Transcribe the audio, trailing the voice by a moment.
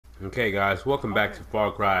Okay, guys, welcome back to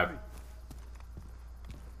Far Cry.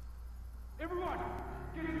 Everyone,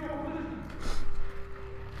 get in your position.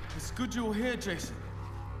 It's good you're here, Jason.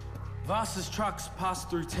 Vasa's trucks pass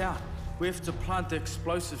through town. We have to plant the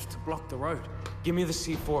explosives to block the road. Give me the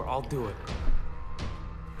C4, I'll do it.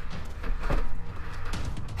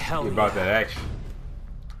 Hell yeah. About that action.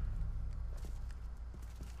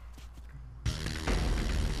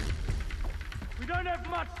 We don't have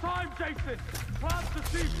much time, Jason. Plant the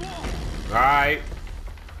C4. All right.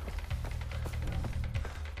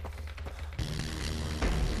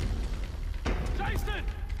 Jason!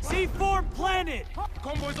 C4 planted!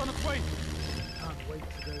 Convoy's on its way.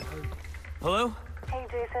 Hello? Hey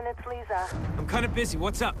Jason, it's Lisa. I'm kind of busy,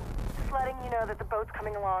 what's up? Just letting you know that the boat's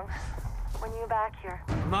coming along. When you back here?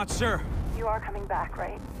 I'm not sure. You are coming back,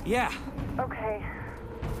 right? Yeah. Okay.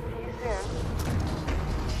 See you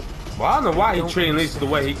soon. Well, I don't know why he treating Lisa the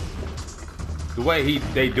way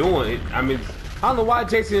they doing it. I mean, I don't know why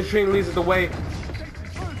Jason is treating Lisa the way.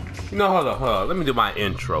 You know, hold on. Let me do my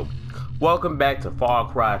intro. Welcome back to Far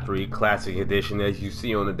Cry 3 Classic Edition, as you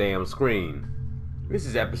see on the damn screen. This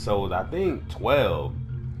is episode, I think, 12.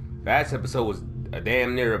 Last episode was a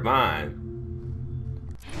damn near a vine.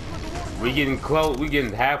 We getting close. We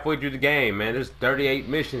getting halfway through the game, man. There's 38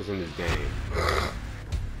 missions in this game.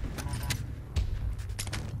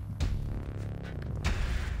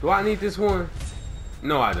 Do I need this one?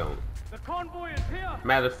 No, I don't. The convoy is here.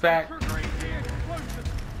 Matter of fact,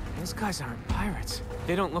 Those guys aren't pirates.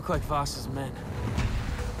 They don't look like Voss's men.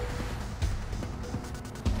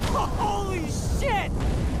 Holy shit!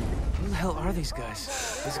 Who the hell are these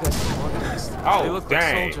guys? These guys are organized. Oh, they look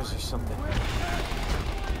dang. like soldiers or something.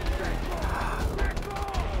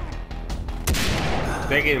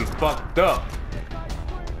 they getting fucked up.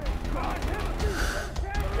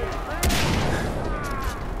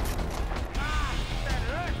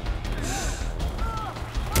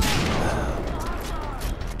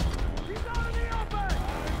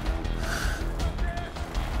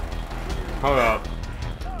 Hold up.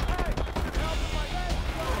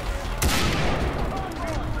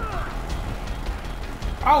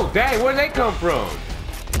 Oh, dang, where'd they come from?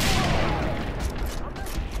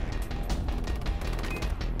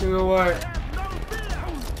 You know what?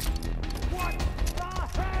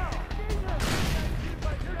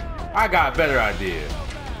 I got a better idea.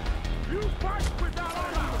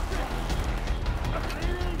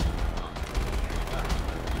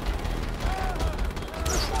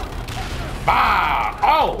 Bah!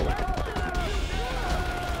 Oh!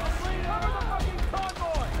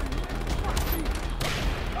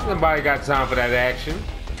 Nobody got time for that action.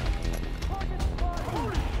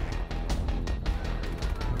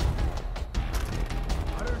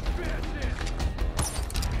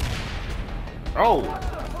 Oh!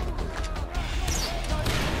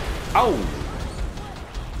 Oh!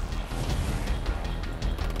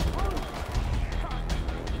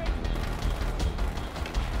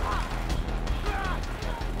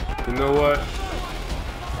 You know what?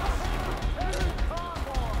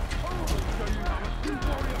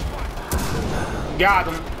 Got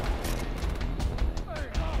him.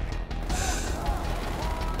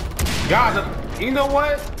 Got him. You know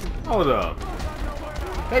what? Hold up.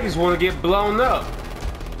 They just want to get blown up.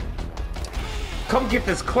 Come get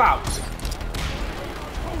this clout.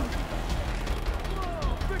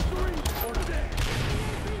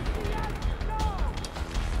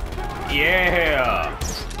 Yeah.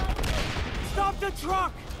 Stop the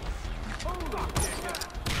truck!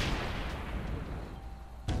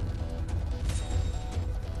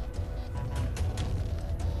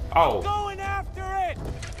 Oh. Going after it!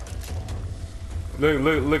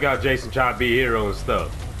 Look how Jason trying to be a hero and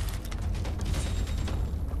stuff.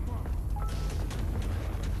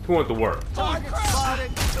 Who wants to work?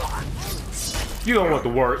 You don't want to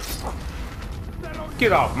work.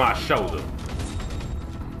 Get off my shoulder.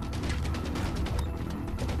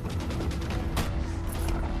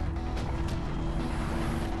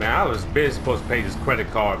 Man, I was been supposed to pay this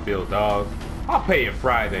credit card bill, dog. I'll pay it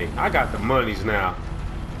Friday. I got the monies now.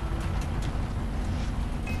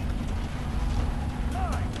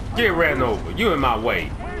 Get ran over. You in my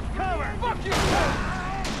way.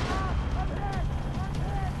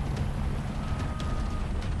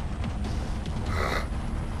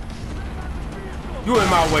 You in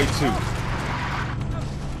my way too.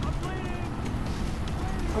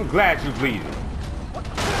 I'm glad you bleeding.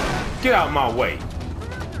 Get out my way.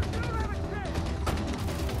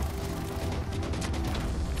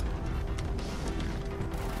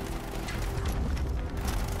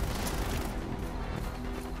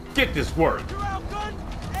 Get this work.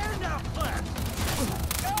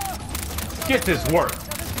 Get this work.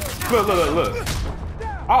 Look, look, look, look.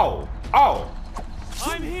 Oh, oh.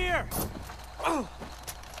 I'm here.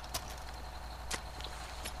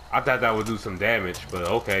 I thought that would do some damage, but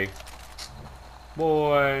okay.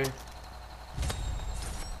 Boy.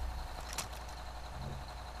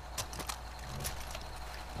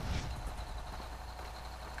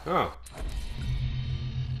 Oh.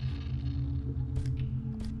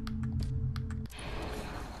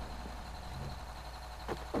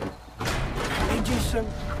 Hey, Jason,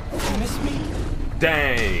 you miss me?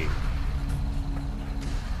 Dang.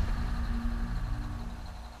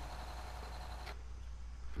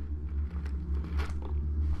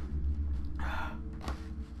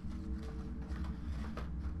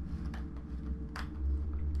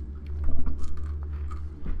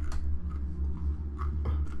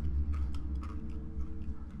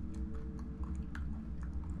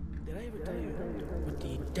 Did I ever tell you what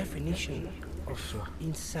the definition of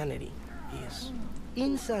insanity is?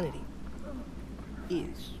 Insanity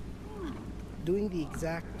is doing the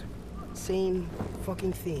exact same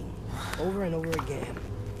fucking thing over and over again,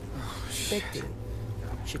 expecting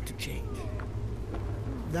shit to change.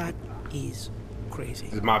 That is crazy.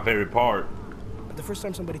 This is my favorite part. But the first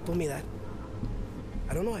time somebody told me that,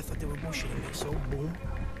 I don't know, I thought they were bullshitting me, so boom,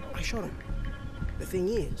 I shot him. The thing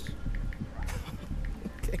is,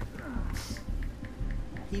 okay,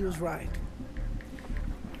 he was right.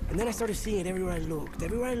 And then I started seeing it everywhere I looked.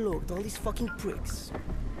 Everywhere I looked, all these fucking pricks.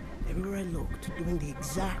 Everywhere I looked, doing the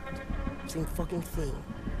exact same fucking thing.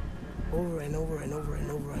 Over and over and over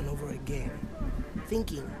and over and over again.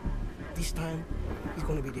 Thinking, this time, it's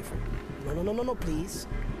gonna be different. No, no, no, no, no, please.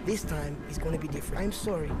 This time, it's gonna be different. I'm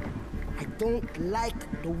sorry. I don't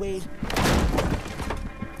like the way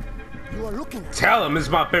you are looking at me. Tell him it's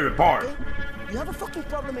my favorite part. Okay? You have a fucking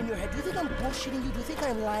problem in your head. Do you think I'm bullshitting you? Do you think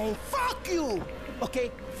I'm lying? Fuck you!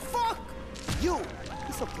 Okay? Fuck you!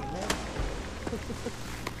 It's okay, man.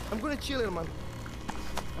 I'm gonna chill here, man.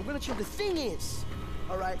 I'm gonna chill. The thing is,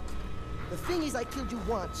 alright? The thing is I killed you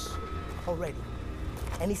once already.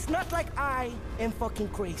 And it's not like I am fucking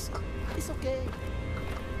crazy. It's okay.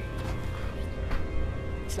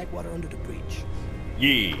 It's like water under the bridge.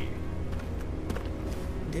 Yeah.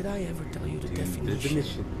 Did I ever tell you the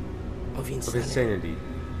definition of of insanity? insanity.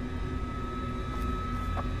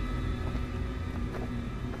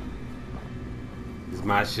 This is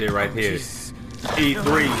my shit right here. Jesus.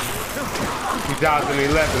 E3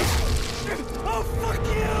 2011. Oh, fuck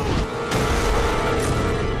you!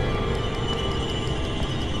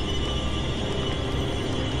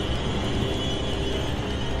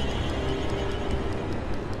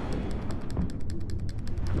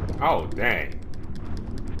 Oh, dang.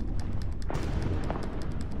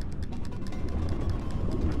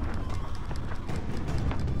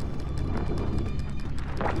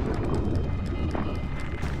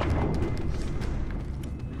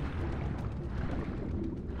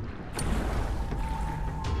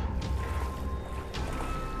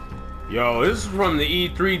 Yo, this is from the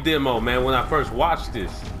E3 demo, man, when I first watched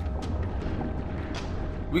this.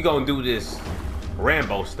 We gonna do this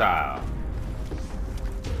Rambo style.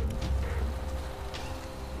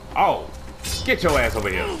 Oh, get your ass over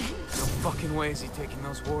here. No fucking way is he taking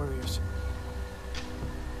those warriors.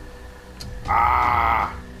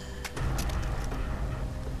 Ah.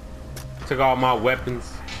 Took all my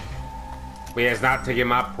weapons, but he has not taken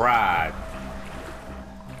my pride.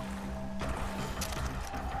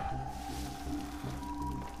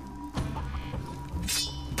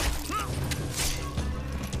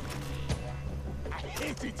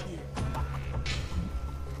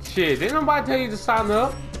 Shit, didn't nobody tell you to sign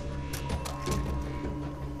up?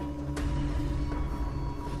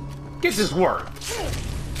 Get this work.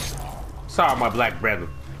 Sorry, my black brother.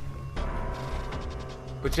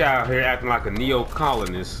 But you out here acting like a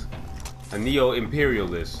neo-colonist, a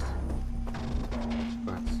neo-imperialist.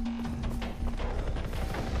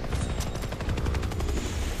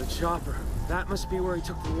 The chopper. That must be where he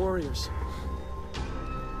took the warriors.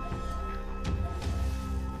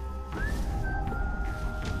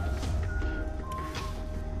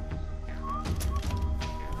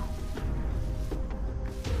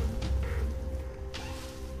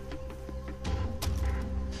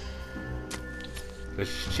 This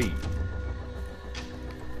is cheap.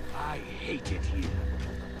 I hate it here.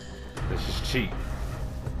 This is cheap.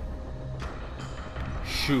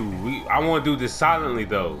 Shoot, I want to do this silently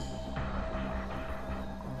though.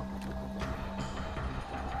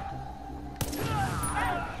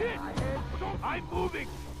 Shit! I'm moving!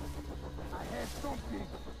 I had something.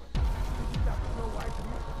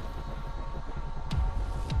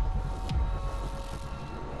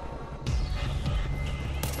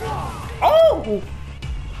 Oh!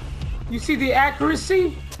 You see the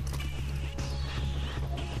accuracy?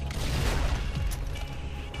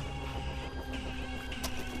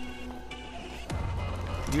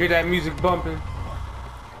 You hear that music bumping?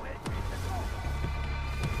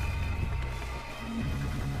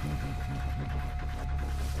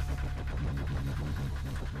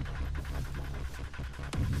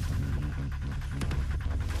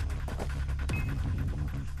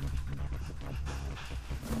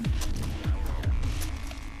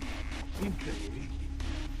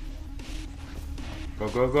 Go,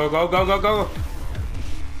 go, go, go, go, go, go.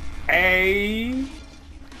 Hey.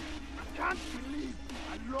 Can't believe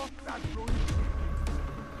I lost that road.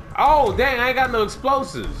 Oh, dang, I ain't got no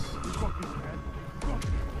explosives.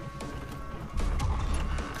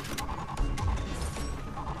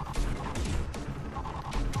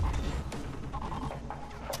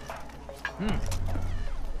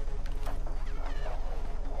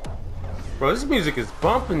 Bro, this music is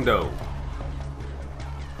bumping though.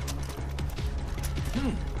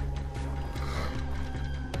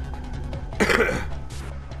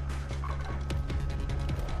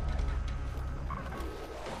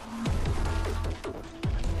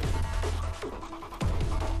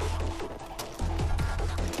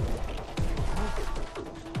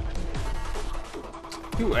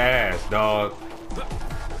 You ass, dog.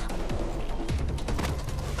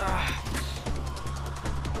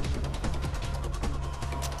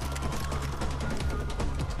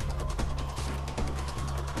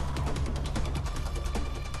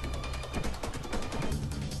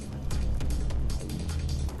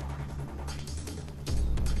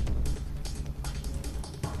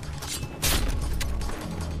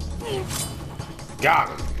 Got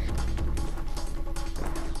him.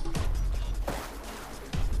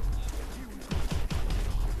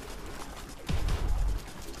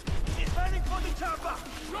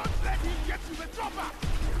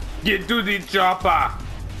 Get to the chopper!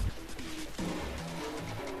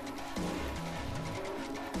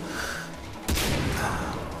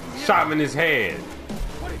 Shot him in his head.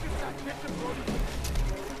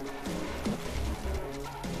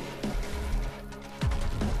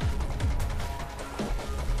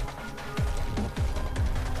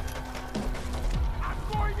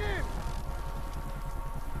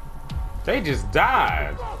 They just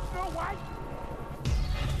died.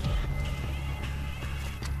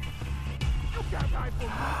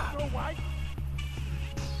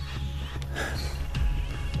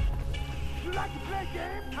 You like to play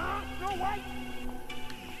games, huh? Snow White?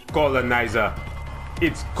 Colonizer.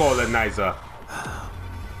 It's colonizer.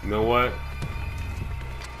 You know what?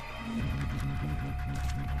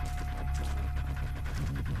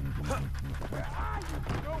 Where are you,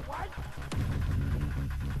 Snow White?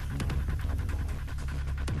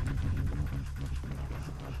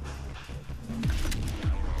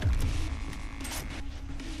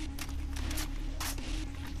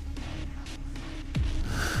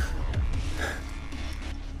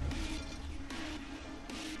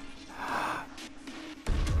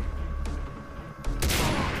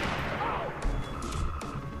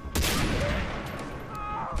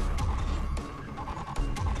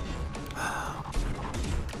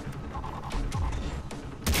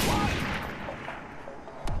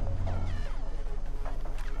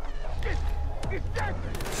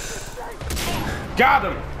 Got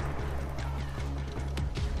him!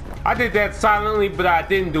 I did that silently, but I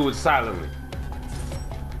didn't do it silently.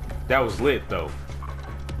 That was lit, though.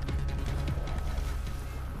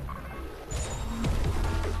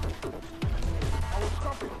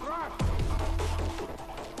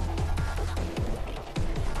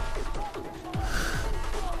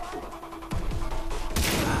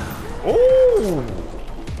 Ooh!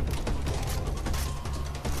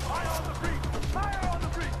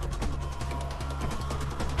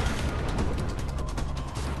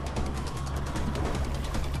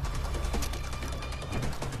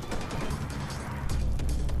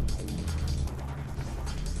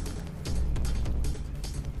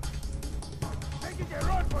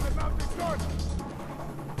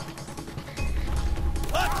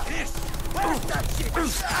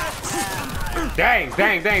 Dang,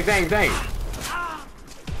 dang, dang, dang, dang.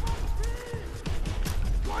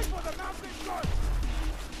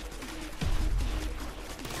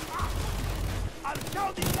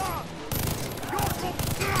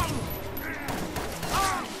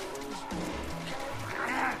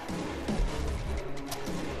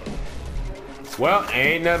 Well,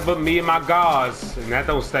 ain't nothing but me and my gauze, and that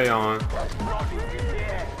don't stay on.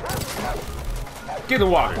 Get in the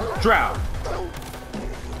water. Drown.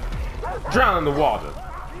 Drown in the water.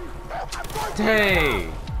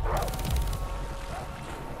 Dang.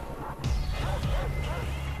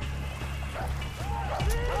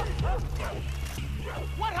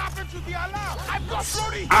 What happened to the alarm? I've got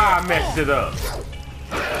floating. I messed it up.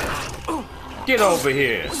 Get over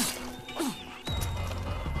here.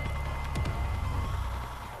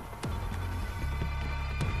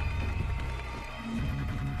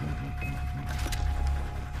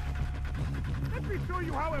 Let me show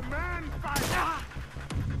you how a man fights.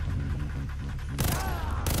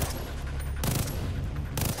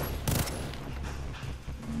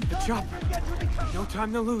 Good job. No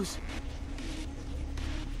time to lose.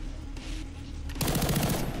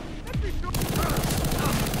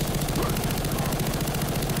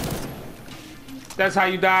 That's how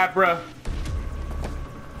you died, bruh.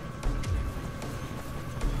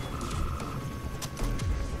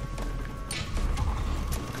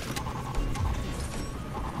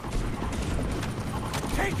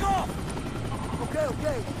 Take off! Okay,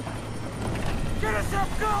 okay. Get us up!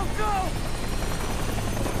 Go! Go!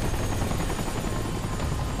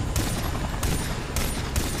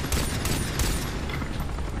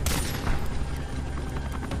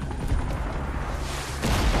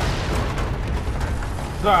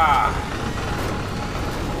 Ah.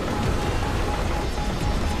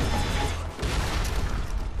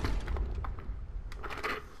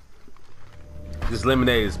 This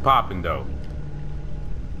lemonade is popping though.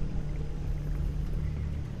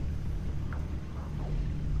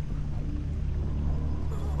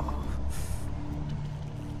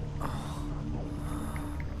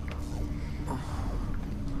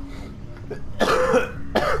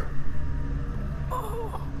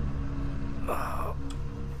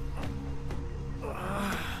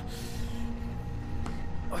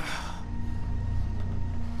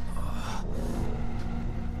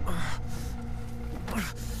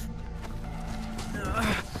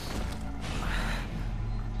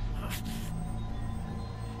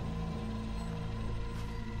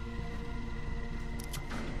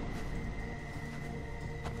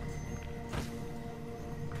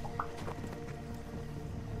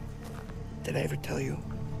 Did I ever tell you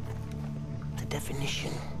the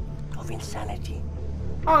definition of insanity?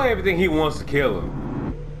 I don't even think he wants to kill him.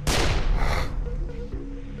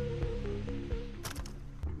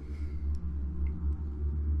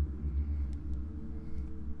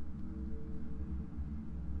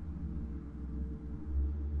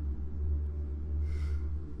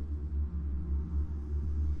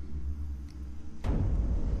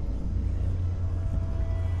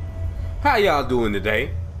 How y'all doing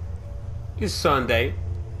today? It's Sunday.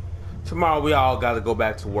 Tomorrow we all gotta go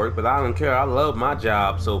back to work, but I don't care. I love my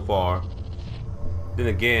job so far. Then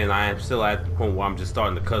again, I am still at the point where I'm just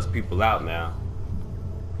starting to cuss people out now.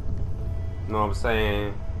 You know what I'm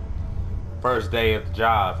saying? First day at the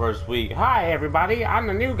job, first week. Hi everybody, I'm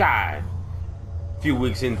the new guy. A few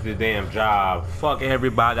weeks into the damn job. Fuck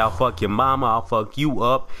everybody, I'll fuck your mama, I'll fuck you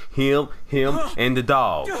up, him, and the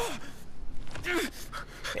dog.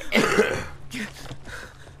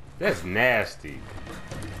 That's nasty.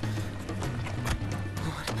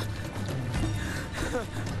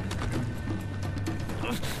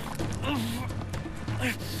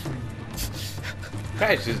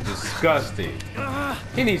 That's just disgusting.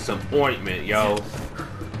 He needs some ointment, yo.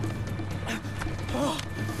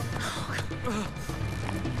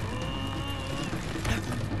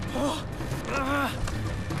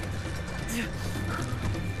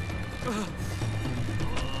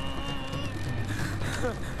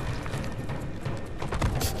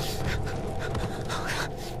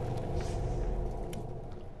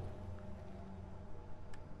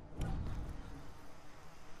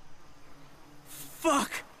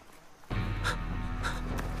 Fuck!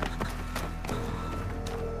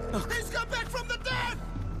 He's come back from the dead!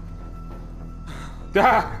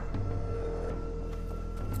 Ah.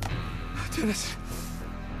 Dennis.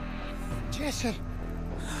 Jason,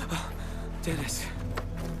 Dennis.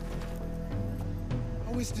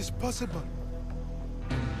 how is this possible?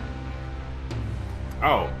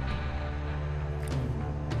 Oh.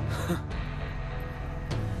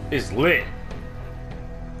 It's lit.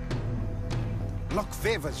 Luck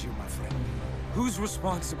favors you, my friend. Who's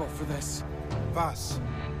responsible for this? Vas,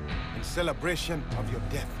 in celebration of your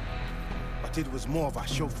death. But it was more of a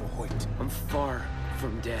show for Hoyt. I'm far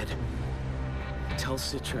from dead. Tell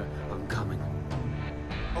Citra I'm coming.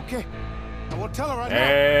 Okay, I will tell her right now.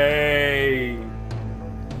 Hey.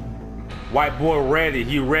 White boy ready,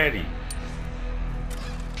 he ready.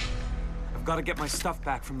 I've got to get my stuff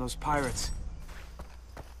back from those pirates.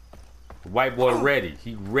 White boy ready,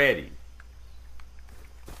 he ready.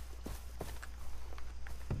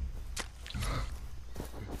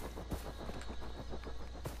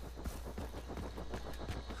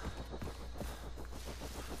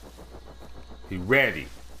 He ready.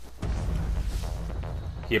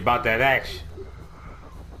 He about that action.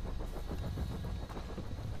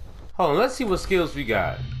 Hold on, let's see what skills we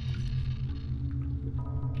got.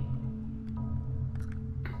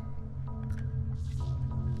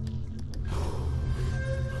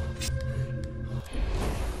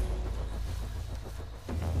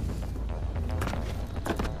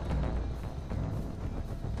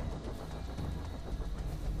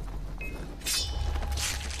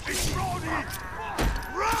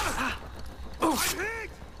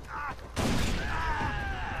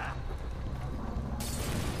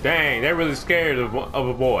 Dang, they're really scared of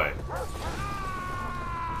a boy.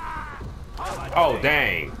 Oh,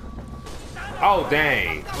 dang. Oh,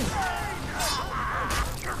 dang.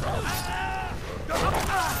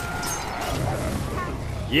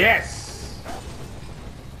 Yes!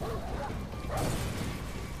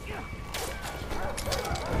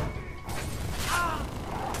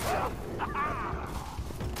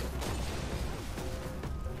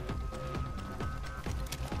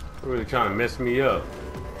 Really trying to mess me up.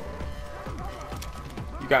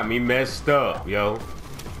 You got me messed up, yo.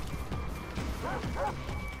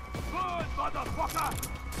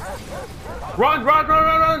 Run, run, run,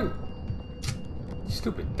 run, run!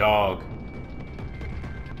 Stupid dog.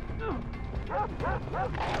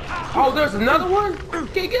 Oh, there's another one?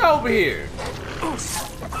 Get over here.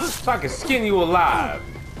 So I can skin you alive.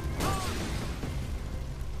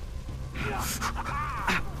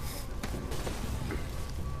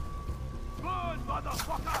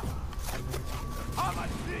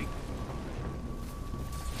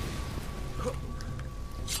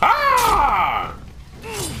 Ah!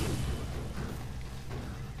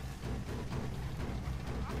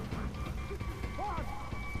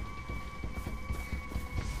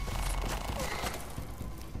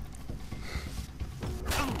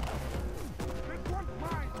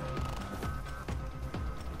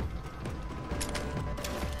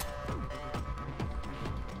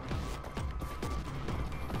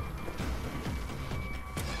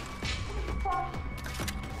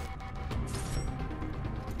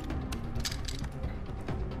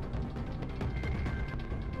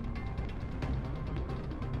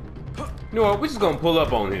 You know what? We're just gonna pull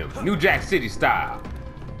up on him, New Jack City style.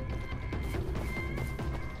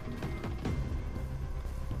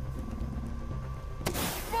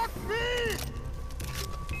 Fuck me!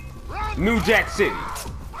 New Jack City.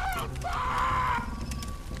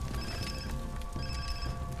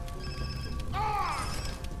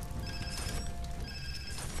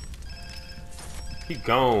 He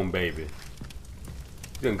gone, baby.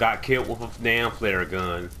 He done got killed with a damn flare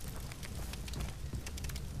gun.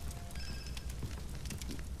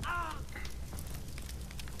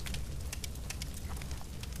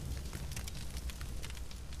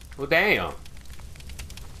 Well, damn.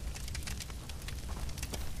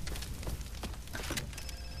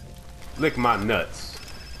 Lick my nuts.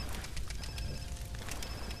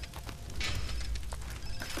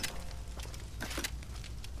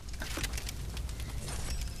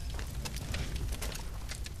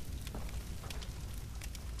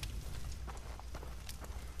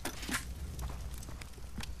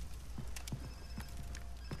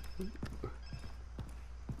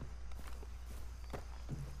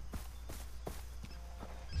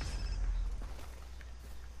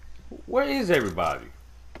 Where is everybody?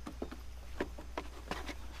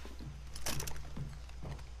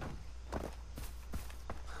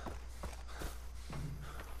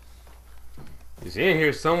 It's in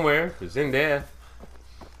here somewhere. It's in there.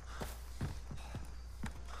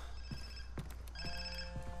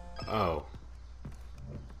 Oh.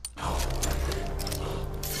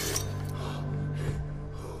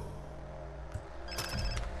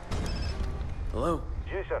 Hello?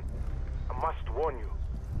 Jason, I must warn you.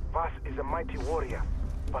 Vaas is a mighty warrior,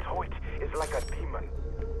 but Hoyt is like a demon.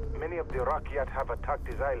 Many of the Rakyat have attacked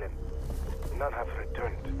his island. None have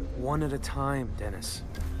returned. One at a time, Dennis.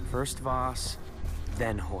 First Vaas,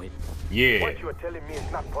 then Hoyt. Yeah. What you are telling me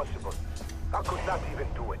is not possible. I could not even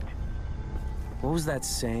do it. What was that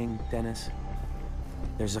saying, Dennis?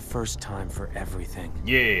 There's a first time for everything.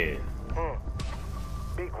 Yeah.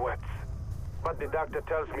 Big words. But the doctor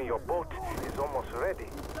tells me your boat is almost ready.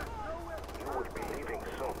 You will be leaving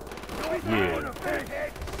soon. Yeah.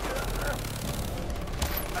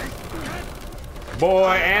 Boy,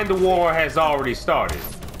 and the war has already started.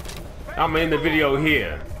 I'm in the video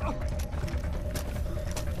here.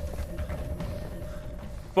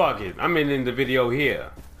 Fuck it. I'm in the video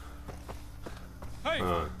here. Hey,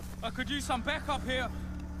 I could use some backup here.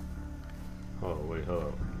 Oh, wait, hold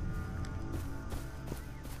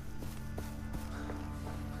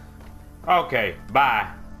up. Okay, bye.